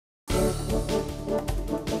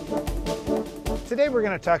Today we're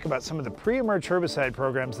going to talk about some of the pre-emerge herbicide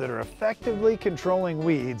programs that are effectively controlling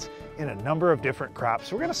weeds in a number of different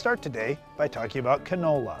crops. We're going to start today by talking about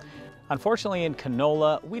canola. Unfortunately, in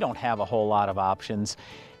canola, we don't have a whole lot of options.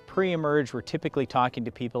 Pre-emerge, we're typically talking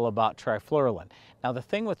to people about trifluralin. Now the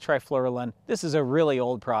thing with trifluralin, this is a really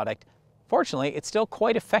old product. Fortunately, it's still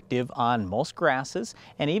quite effective on most grasses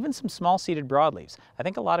and even some small-seeded broadleaves. I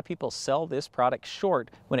think a lot of people sell this product short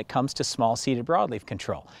when it comes to small-seeded broadleaf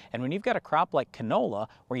control. And when you've got a crop like canola,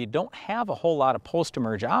 where you don't have a whole lot of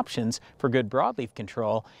post-emerge options for good broadleaf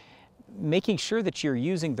control, making sure that you're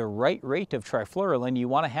using the right rate of trifluralin, you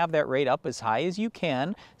want to have that rate up as high as you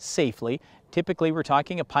can safely. Typically, we're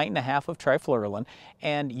talking 1.5 pints of trifluralin,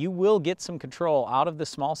 and you will get some control out of the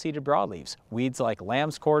small-seeded broadleaves, weeds like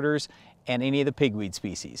lamb's quarters and any of the pigweed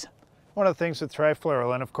species. One of the things with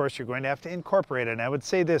trifluralin, of course, you're going to have to incorporate it. And I would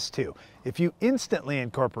say this too, if you instantly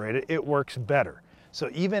incorporate it, it works better.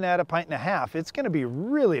 So even at 1.5 pints, it's going to be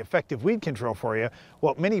really effective weed control for you.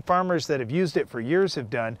 What many farmers that have used it for years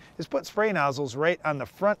have done is put spray nozzles right on the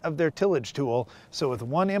front of their tillage tool. So with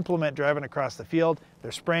one implement driving across the field,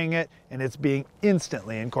 they're spraying it and it's being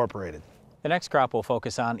instantly incorporated. The next crop we'll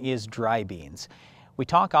focus on is dry beans. We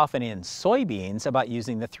talk often in soybeans about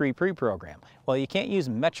using the 3-pre program. Well, you can't use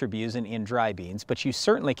metribuzin in dry beans, but you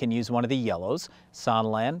certainly can use one of the yellows,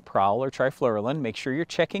 Sonalan, Prowl, or trifluralin. Make sure you're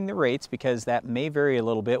checking the rates because that may vary a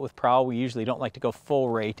little bit. With Prowl, we usually don't like to go full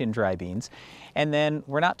rate in dry beans. And then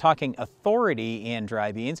we're not talking authority in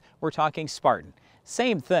dry beans, we're talking Spartan.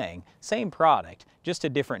 Same thing, same product, just a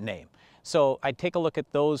different name. So I'd take a look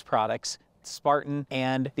at those products, Spartan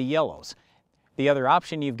and the yellows. The other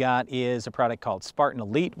option you've got is a product called Spartan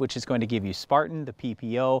Elite, which is going to give you Spartan, the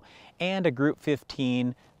PPO, and a Group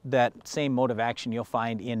 15, that same mode of action you'll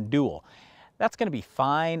find in Dual. That's going to be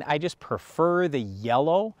fine. I just prefer the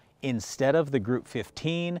yellow instead of the Group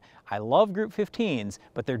 15. I love Group 15s,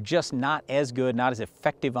 but they're just not as good, not as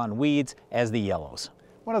effective on weeds as the yellows.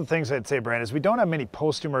 One of the things I'd say, Brian, is we don't have many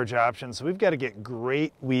post-emerge options, so we've got to get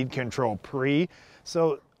great weed control pre.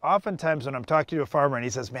 So oftentimes when I'm talking to a farmer and he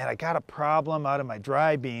says, man, I got a problem out of my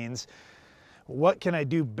dry beans, what can I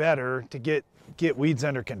do better to get weeds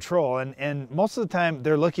under control? And most of the time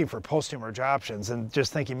they're looking for post-emerge options and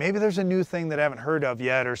just thinking maybe there's a new thing that I haven't heard of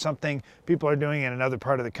yet or something people are doing in another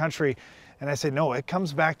part of the country. And I say, no, it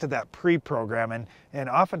comes back to that pre-program. And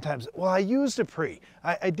oftentimes, well, I used a pre.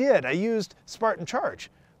 I used Spartan Charge.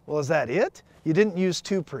 Well, is that it? You didn't use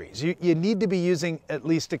 2 pre's. You need to be using at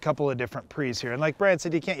least a couple of different pre's here. And like Brian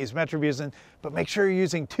said, you can't use metribuzin, but make sure you're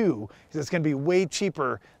using 2 because it's going to be way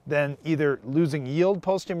cheaper than either losing yield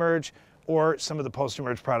post-emerge or some of the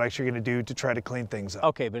post-emerge products you're going to do to try to clean things up.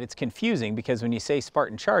 Okay, but it's confusing because when you say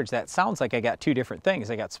Spartan Charge, that sounds like I got 2 different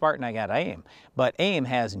things. I got Spartan, I got AIM. But AIM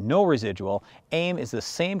has no residual. AIM is the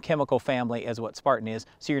same chemical family as what Spartan is,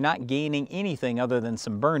 so you're not gaining anything other than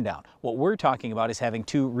some burn down. What we're talking about is having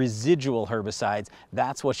 2 residual herbicides.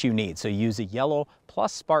 That's what you need. So use a yellow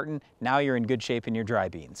plus Spartan. Now you're in good shape in your dry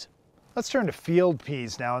beans. Let's turn to field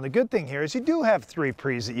peas now, and the good thing here is you do have 3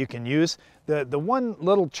 pre's that you can use. The one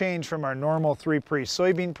little change from our normal 3-pre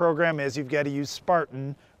soybean program is you've got to use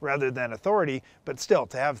Spartan rather than Authority, but still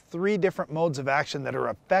to have 3 different modes of action that are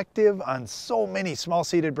effective on so many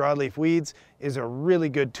small-seeded broadleaf weeds is a really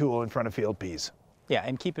good tool in front of field peas. Yeah,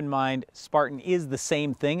 and keep in mind, Spartan is the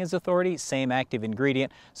same thing as Authority, same active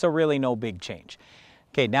ingredient, so really no big change.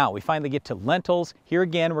 Okay, now we finally get to lentils. Here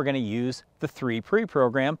again, we're going to use the 3-pre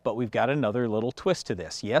program, but we've got another little twist to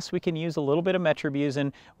this. Yes, we can use a little bit of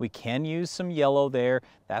metribuzin. We can use some yellow there.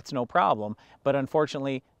 That's no problem. But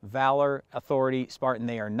unfortunately, Valor, Authority, Spartan,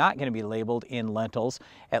 they are not going to be labeled in lentils,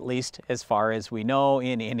 at least as far as we know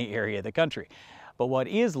in any area of the country. But what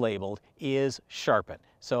is labeled is Sharpen.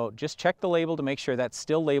 So just check the label to make sure that's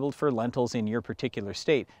still labeled for lentils in your particular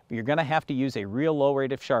state. But you're going to have to use a real low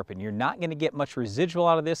rate of Sharpen. You're not going to get much residual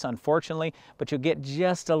out of this, unfortunately, but you'll get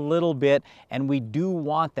just a little bit, and we do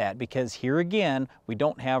want that because here again, we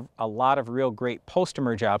don't have a lot of real great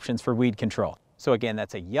post-emerge options for weed control. So again,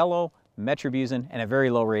 that's a yellow, metribuzin, and a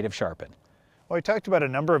very low rate of Sharpen. Well, we talked about a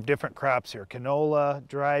number of different crops here: canola,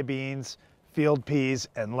 dry beans, field peas,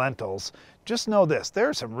 and lentils. Just know this, there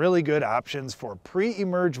are some really good options for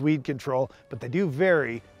pre-emerge weed control, but they do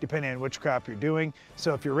vary depending on which crop you're doing.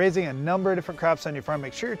 So if you're raising a number of different crops on your farm,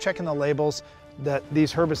 make sure you're checking the labels that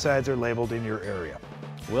these herbicides are labeled in your area.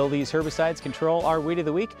 Will these herbicides control our weed of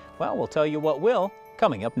the week? Well, we'll tell you what will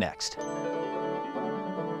coming up next.